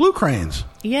the Blue Cranes.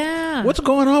 Yeah. What's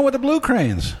going on with the Blue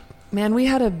Cranes? Man, we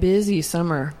had a busy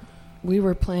summer. We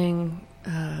were playing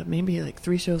maybe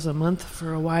 3 shows a month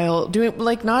for a while. Doing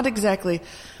not exactly.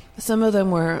 Some of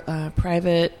them were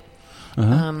private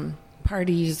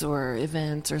parties or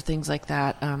events or things like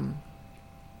that.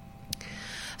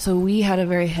 So we had a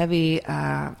very heavy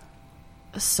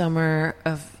summer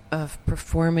of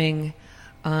performing,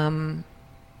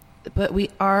 but we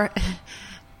are.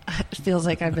 It feels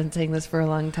like I've been saying this for a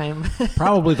long time.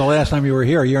 Probably the last time you were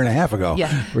here, a year and a half ago.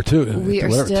 Yeah, or two. We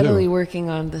are steadily working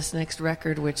on this next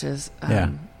record, which is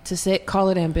to call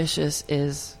it ambitious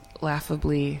is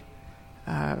laughably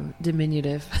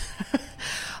diminutive,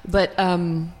 but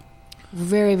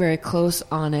very, very close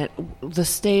on it. The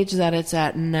stage that it's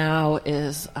at now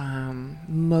is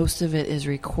most of it is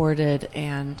recorded,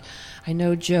 and I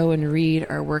know Joe and Reed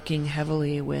are working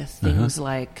heavily with things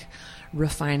like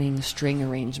refining string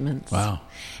arrangements. Wow.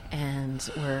 And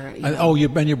we're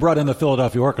you brought in the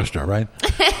Philadelphia Orchestra, right?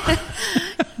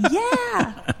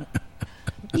 Yeah.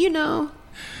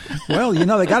 Well,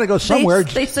 they got to go somewhere.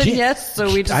 They said yes,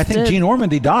 so we just I think did. Gene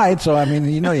Ormandy died, so I mean,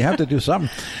 you have to do something.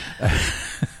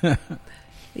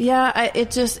 Yeah,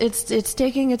 it's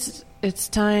taking its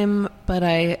time,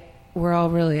 but we're all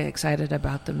really excited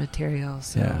about the material.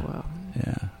 So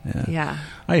yeah.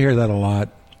 I hear that a lot.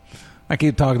 I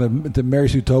keep talking to Mary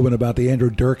Sue Tobin about the Andrew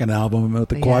Durkin album with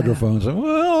the quadrophones.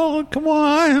 Well, come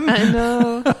on. I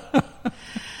know.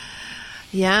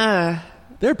 Yeah.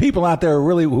 There are people out there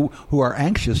really who are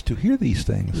anxious to hear these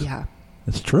things. Yeah.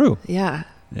 It's true. Yeah.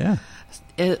 Yeah.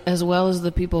 As well as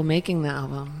the people making the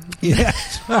album.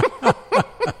 Yes.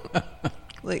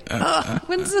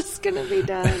 When's this going to be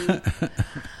done?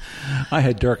 I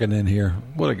had Durkin in here.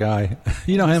 What a guy.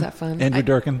 You know him? Is that fun? Andrew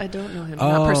Durkin? I don't know him.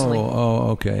 Not personally.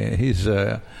 Oh, okay. He's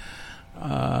part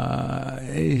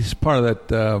of that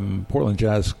Portland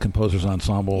Jazz Composers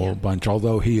Ensemble bunch,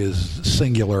 although he is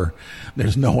singular.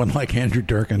 There's no one like Andrew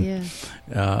Durkin.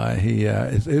 Yeah. He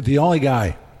is the only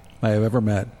guy I have ever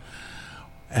met.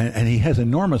 And he has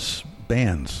enormous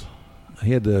bands.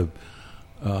 He had the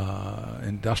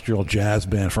industrial jazz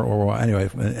band for a while. Anyway,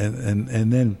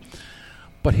 and then,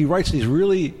 but he writes these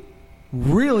really,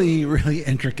 really, really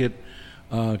intricate,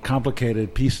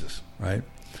 complicated pieces, right?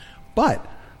 But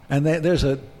there's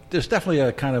definitely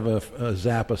a kind of a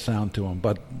Zappa sound to them,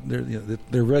 but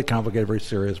they're really complicated, very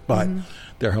serious, but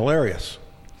they're hilarious.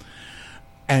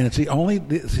 And he's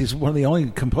one of the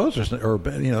only composers, or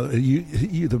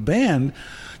the band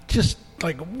just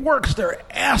like works their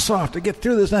ass off to get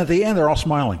through this, and at the end they're all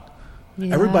smiling.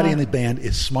 Yeah. Everybody in the band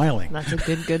is smiling. That's a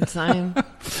good sign.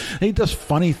 He does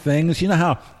funny things. You know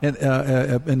how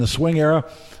in the swing era,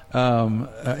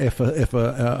 with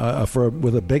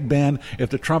a big band, if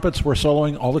the trumpets were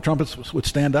soloing, all the trumpets would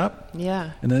stand up.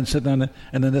 Yeah. And then sit down,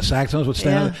 and then the saxophones would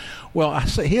stand up. Well,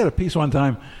 he had a piece one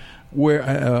time where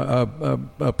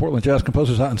a Portland Jazz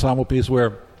Composers Ensemble piece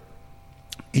where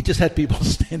he just had people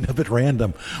stand up at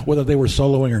random, whether they were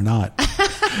soloing or not.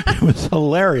 It was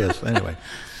hilarious.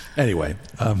 Anyway,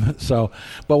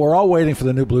 but we're all waiting for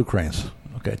the new Blue Cranes.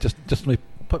 Okay, just let me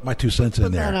put my 2 cents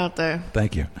in there. Put that out there.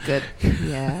 Thank you. Good.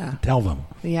 Yeah. Tell them.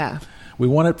 Yeah. We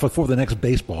want it before the next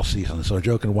baseball season, so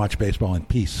Joe can watch baseball in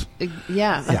peace.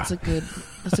 Yeah, that's a good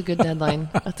deadline.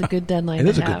 That's a good deadline. It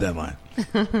is a good deadline.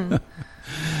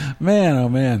 Man, oh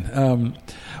man.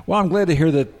 Well, I'm glad to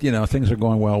hear that things are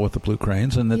going well with the Blue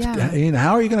Cranes, and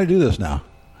how are you going to do this now?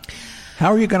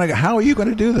 How are you going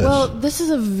to do this? Well, this is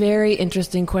a very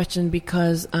interesting question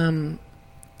because Jai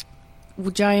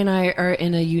and I are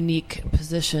in a unique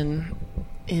position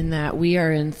in that we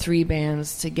are in 3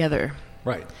 bands together.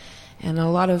 Right. And a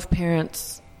lot of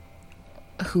parents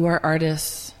who are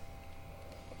artists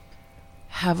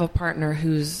have a partner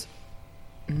who's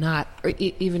not, or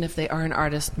even if they are an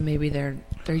artist, maybe they're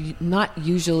not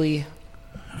usually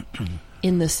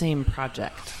in the same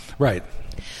project. Right.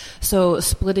 So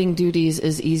splitting duties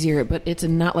is easier, but it's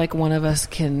not like one of us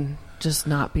can just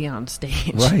not be on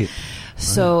stage. Right.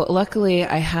 So luckily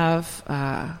I have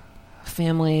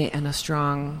family and a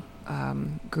strong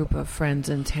group of friends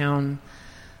in town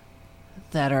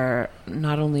that are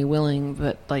not only willing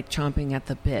but like chomping at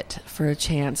the bit for a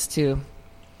chance to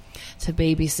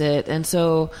babysit. And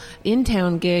so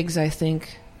in-town gigs I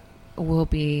think will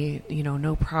be,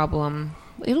 no problem.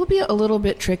 It'll be a little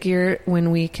bit trickier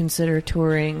when we consider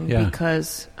touring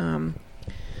because,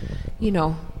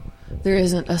 there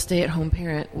isn't a stay-at-home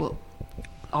parent. Well,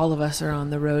 all of us are on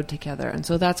the road together. And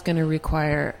so that's going to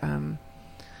require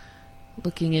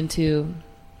looking into,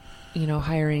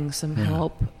 hiring some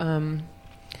help.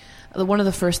 One of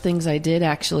the first things I did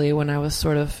actually when I was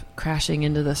sort of crashing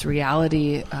into this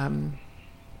reality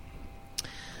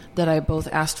that I both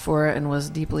asked for and was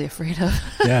deeply afraid of.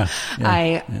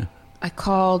 I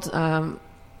called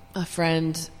a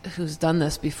friend who's done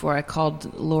this before. I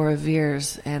called Laura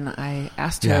Veers and I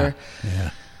asked her,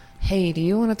 hey, do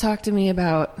you want to talk to me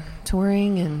about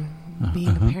touring and being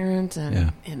a parent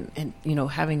and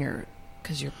having your,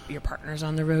 because your partner's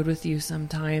on the road with you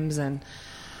sometimes and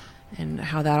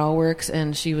how that all works.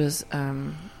 And she was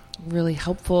really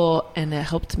helpful, and it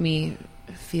helped me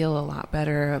feel a lot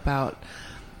better about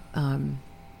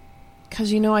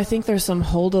because, I think there's some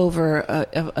holdover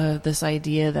of this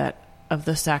idea of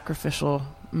the sacrificial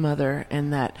mother,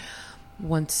 and that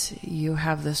once you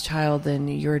have this child, then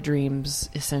your dreams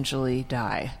essentially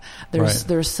die. There's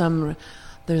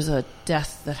a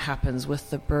death that happens with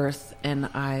the birth, and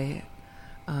I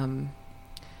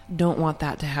don't want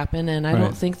that to happen, and I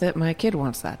don't think that my kid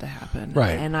wants that to happen.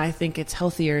 Right. And I think it's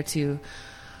healthier to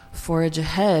forge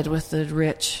ahead with the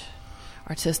rich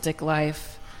artistic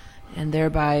life and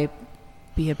thereby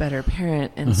be a better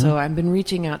parent. And so I've been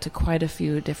reaching out to quite a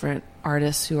few different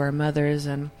artists who are mothers,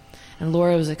 and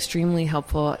Laura was extremely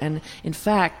helpful. And in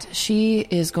fact, she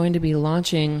is going to be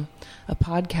launching a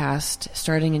podcast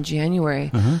starting in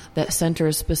January that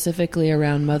centers specifically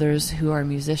around mothers who are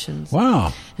musicians.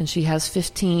 Wow. And she has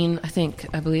 15,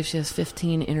 I believe she has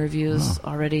 15 interviews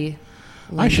already.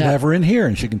 I should have her in here,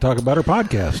 and she can talk about her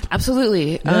podcast.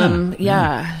 Absolutely.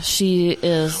 She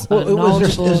is Well,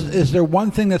 knowledgeable. is there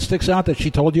one thing that sticks out that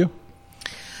she told you?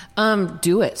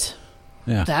 Do it.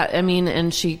 Yeah.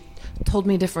 And she told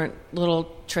me different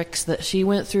little tricks that she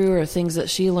went through or things that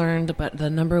she learned, but the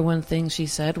number one thing she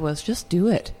said was just do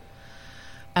it.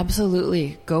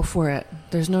 Absolutely. Go for it.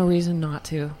 There's no reason not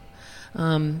to.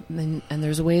 And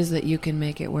there's ways that you can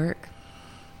make it work.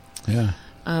 Yeah.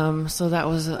 So that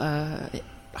was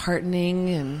heartening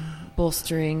and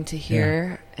bolstering to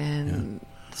hear, and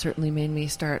certainly made me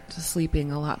start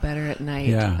sleeping a lot better at night.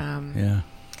 Yeah.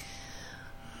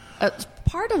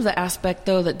 Part of the aspect,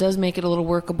 though, that does make it a little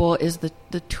workable is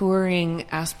the touring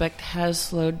aspect has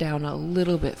slowed down a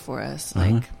little bit for us.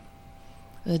 Like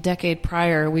the decade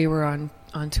prior, we were on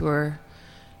tour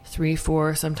 3,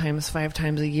 4, sometimes 5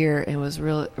 times a year. It was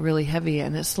really heavy,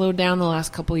 and it slowed down the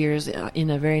last couple years in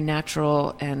a very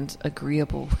natural and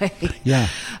agreeable way. Yeah.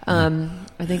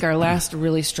 I think our last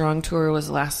really strong tour was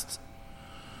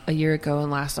a year ago,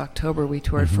 and last October we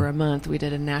toured for a month. We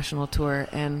did a national tour,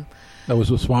 and that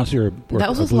was with Swansea or that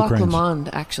was with Blue Loch Cranes? Lomond,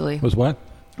 actually. Was what?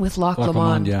 With Loch Lomond,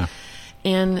 Lomond, yeah.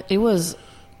 And it was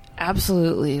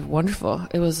absolutely wonderful.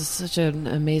 It was such an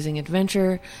amazing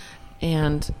adventure,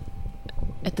 and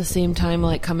at the same time,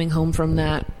 like coming home from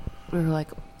that, we were like,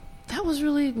 that was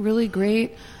really, really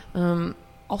great.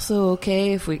 Also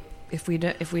okay if we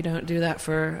don't do that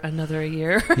for another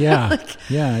year. Yeah.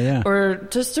 Yeah. Or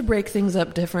just to break things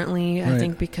up differently. Right. I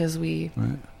think because we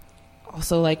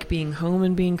also like being home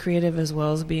and being creative as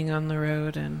well as being on the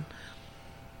road.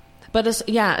 But it's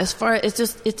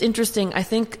interesting. I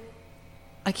think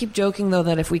I keep joking though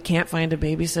that if we can't find a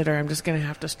babysitter, I'm just going to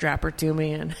have to strap her to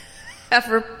me and have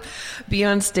her be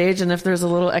on stage, and if there's a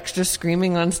little extra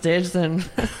screaming on stage, then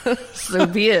so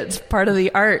be it. It's part of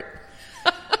the art.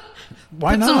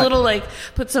 Why not?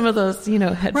 Put some of those,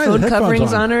 headphone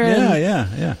coverings on her.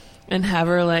 Yeah. And have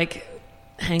her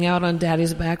hang out on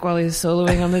Daddy's back while he's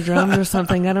soloing on the drums or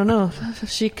something. I don't know.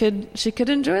 She could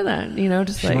enjoy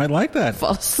that. She might like that.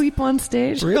 Fall asleep on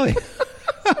stage. Really?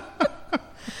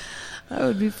 That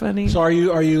would be funny. So are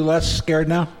you less scared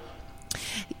now?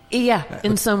 Yeah,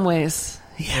 in some ways.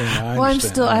 Yeah. Well, I'm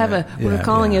still. We're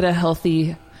calling it a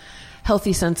healthy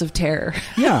sense of terror.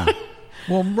 Yeah.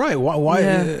 Well, right. Why?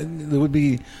 Yeah. It would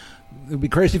be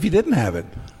crazy if you didn't have it.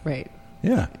 Right.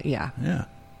 Yeah. Yeah. Yeah.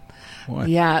 Why?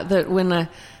 Yeah. That when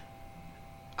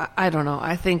I don't know.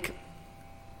 I think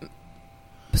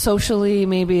socially,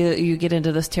 maybe you get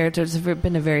into this territory. It's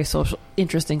been a very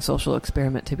interesting social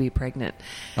experiment to be pregnant.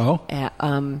 Oh.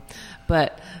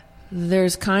 But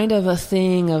there's kind of a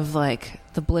thing of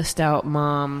the blissed out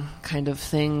mom kind of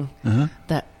thing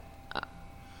that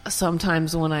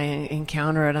sometimes when I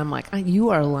encounter it, I'm like,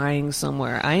 you are lying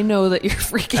somewhere. I know that you're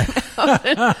freaking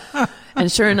out. And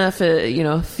sure enough,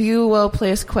 a few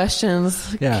well-placed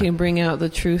questions can bring out the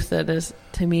truth that is,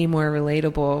 to me, more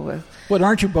relatable. What,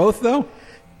 aren't you both, though?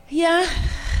 Yeah,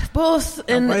 both.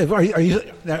 And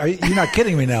you're not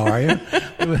kidding me now, are you?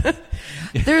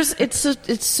 You're not just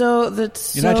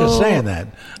saying that.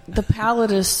 The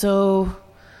palette is so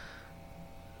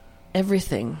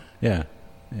everything. Yeah.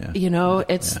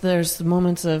 There's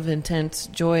moments of intense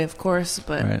joy, of course,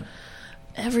 but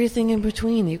everything in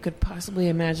between you could possibly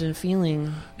imagine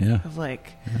feeling of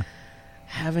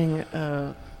having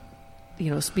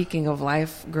speaking of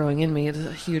life growing in me, it's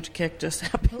a huge kick just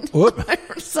happened on my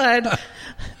side.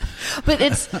 But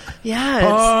it's party.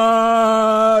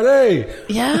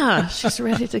 Yeah, she's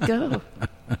ready to go.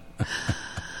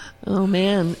 Oh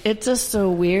man, it's just so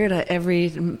weird. At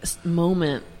every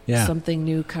moment, something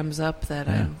new comes up that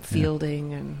I'm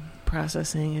fielding and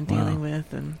processing and dealing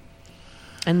with, and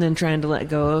then trying to let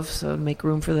go of, so make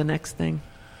room for the next thing.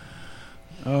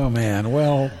 Oh man,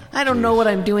 well, I don't know what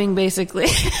I'm doing basically,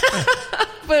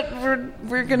 but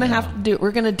we're gonna have to do it.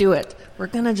 We're gonna do it. We're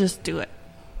gonna just do it.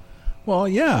 Well,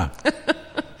 yeah,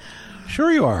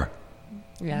 sure you are.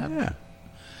 Yeah.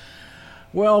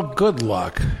 Well, good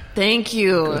luck. Thank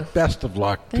you. Best of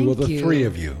luck to the three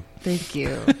of you. Thank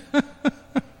you.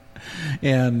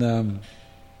 And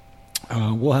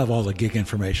we'll have all the gig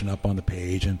information up on the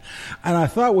page. And I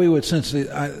thought we would, since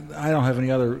I don't have any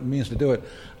other means to do it,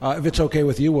 if it's okay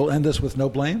with you, we'll end this with No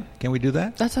Blame. Can we do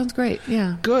that? That sounds great.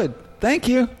 Yeah. Good. Thank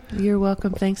you. You're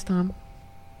welcome. Thanks, Tom.